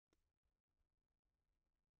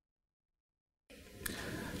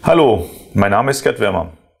Hallo, mein Name ist Gerd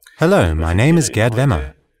Wemmer. Hello, my name is Gerd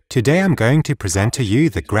Wemmer. Today I'm going to present to you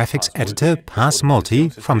the graphics editor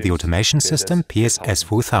PASmulti from the automation system PSS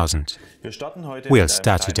 4000. We'll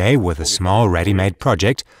start today with a small ready-made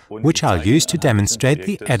project, which I'll use to demonstrate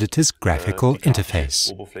the editor's graphical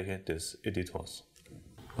interface.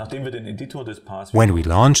 When we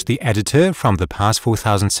launch the editor from the PAS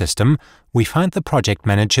 4000 system, we find the project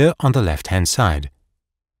manager on the left-hand side.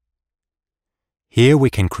 Here we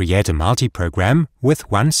can create a multi-program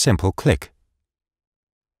with one simple click.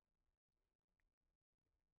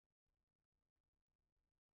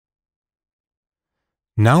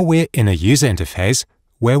 Now we're in a user interface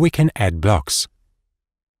where we can add blocks.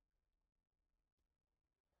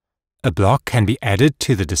 A block can be added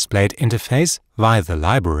to the displayed interface via the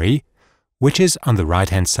library, which is on the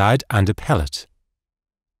right-hand side under Palette.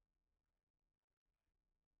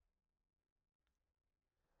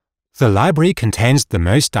 The library contains the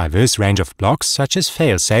most diverse range of blocks such as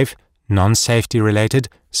fail-safe, non-safety related,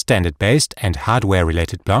 standard-based and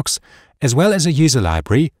hardware-related blocks, as well as a user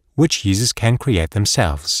library which users can create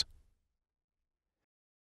themselves.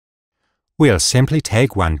 We'll simply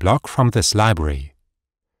take one block from this library.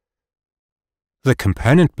 The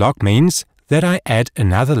component block means that I add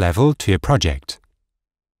another level to a project.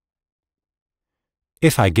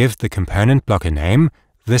 If I give the component block a name,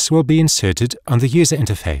 this will be inserted on the user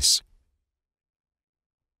interface.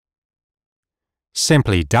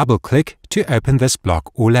 Simply double-click to open this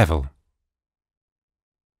block or level.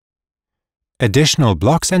 Additional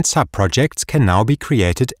blocks and sub-projects can now be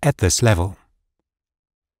created at this level.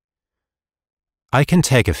 I can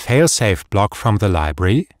take a fail-safe block from the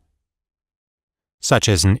library, such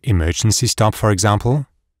as an emergency stop, for example.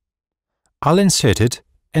 I'll insert it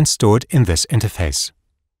and store it in this interface.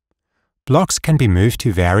 Blocks can be moved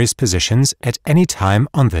to various positions at any time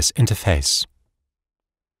on this interface.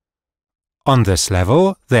 On this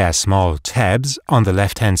level, there are small tabs on the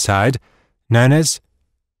left-hand side known as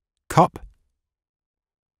cop,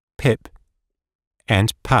 pip,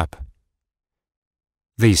 and pub.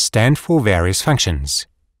 These stand for various functions.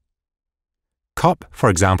 Cop, for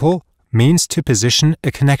example, means to position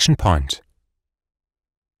a connection point.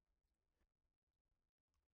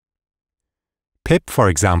 Pip, for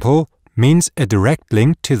example, means a direct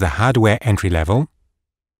link to the hardware entry level.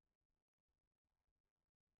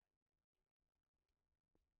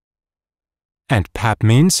 And pub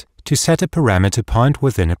means to set a parameter point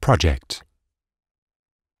within a project.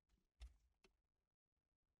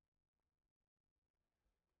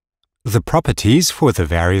 The properties for the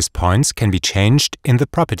various points can be changed in the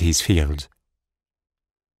Properties field.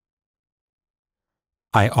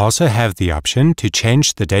 I also have the option to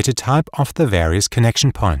change the data type of the various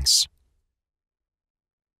connection points.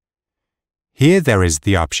 Here there is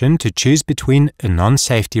the option to choose between a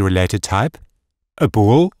non-safety related type, a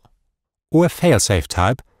bool, or a fail-safe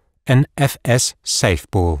type, an FS safe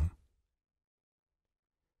bool.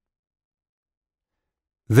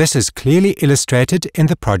 This is clearly illustrated in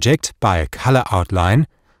the project by a color outline,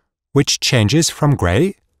 which changes from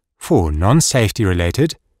gray for non-safety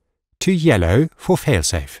related to yellow for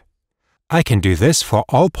fail-safe. I can do this for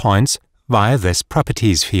all points via this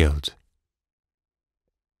Properties field.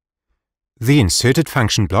 The inserted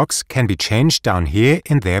function blocks can be changed down here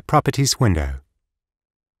in their Properties window.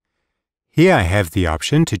 Here I have the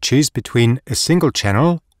option to choose between a single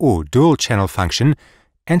channel or dual channel function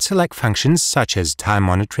and select functions such as time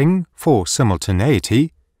monitoring for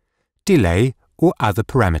simultaneity, delay, or other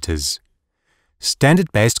parameters.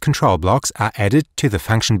 Standard-based control blocks are added to the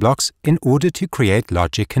function blocks in order to create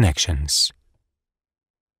logic connections.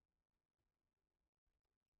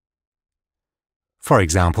 For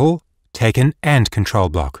example, take an AND control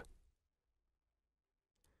block.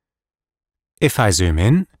 If I zoom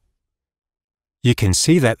in, you can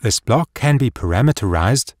see that this block can be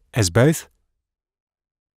parameterized as both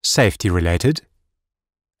safety-related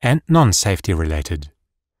and non-safety-related.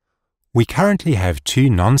 We currently have two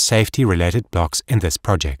non-safety-related blocks in this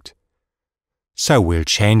project. So we'll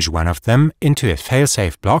change one of them into a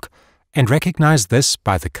fail-safe block and recognize this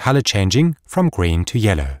by the color changing from green to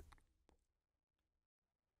yellow.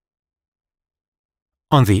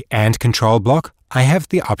 On the AND control block, I have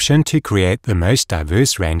the option to create the most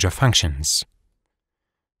diverse range of functions.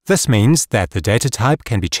 This means that the data type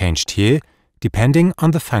can be changed here depending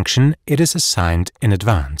on the function it is assigned in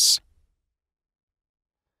advance.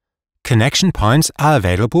 Connection points are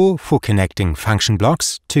available for connecting function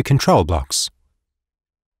blocks to control blocks.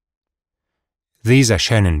 These are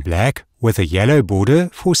shown in black with a yellow border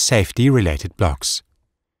for safety-related blocks.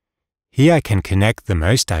 Here I can connect the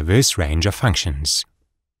most diverse range of functions.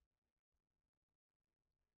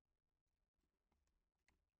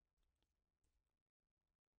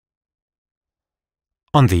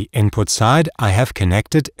 On the input side, I have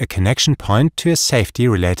connected a connection point to a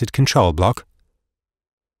safety-related control block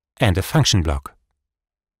and a function block.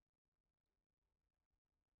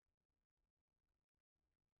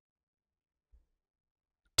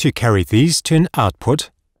 To carry these to an output,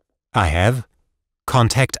 I have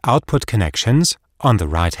contact output connections on the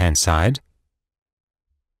right-hand side,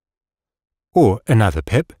 or another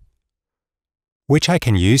pip, which I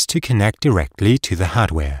can use to connect directly to the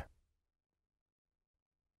hardware.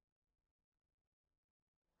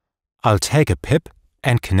 I'll take a pip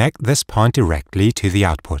and connect this point directly to the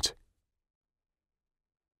output.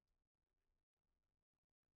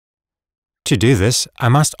 To do this, I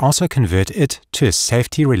must also convert it to a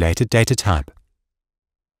safety-related data type.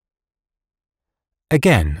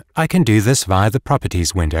 Again, I can do this via the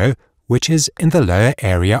Properties window, which is in the lower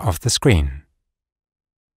area of the screen.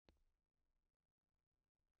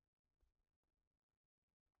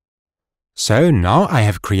 So now I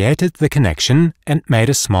have created the connection and made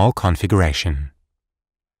a small configuration.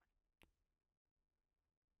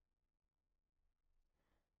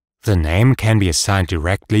 The name can be assigned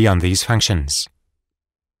directly on these functions.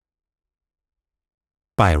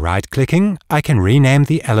 By right-clicking, I can rename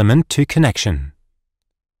the element to Connection.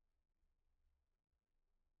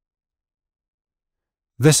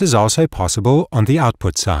 This is also possible on the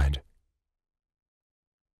output side.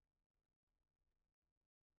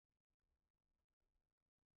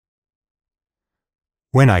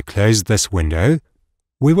 When I close this window,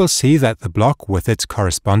 we will see that the block with its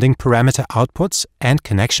corresponding parameter outputs and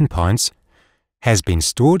connection points has been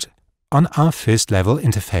stored on our first-level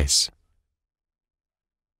interface.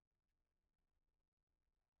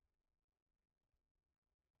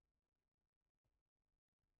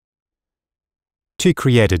 To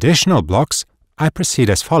create additional blocks, I proceed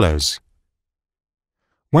as follows.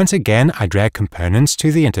 Once again, I drag components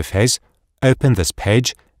to the interface, open this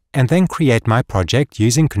page, and then create my project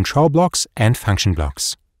using control blocks and function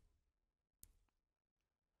blocks.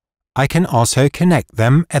 I can also connect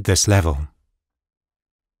them at this level.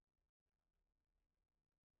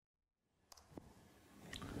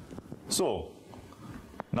 So,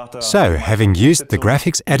 having used the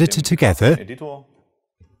graphics editor together,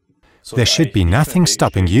 there should be nothing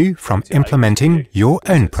stopping you from implementing your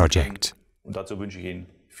own project.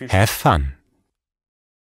 Have fun!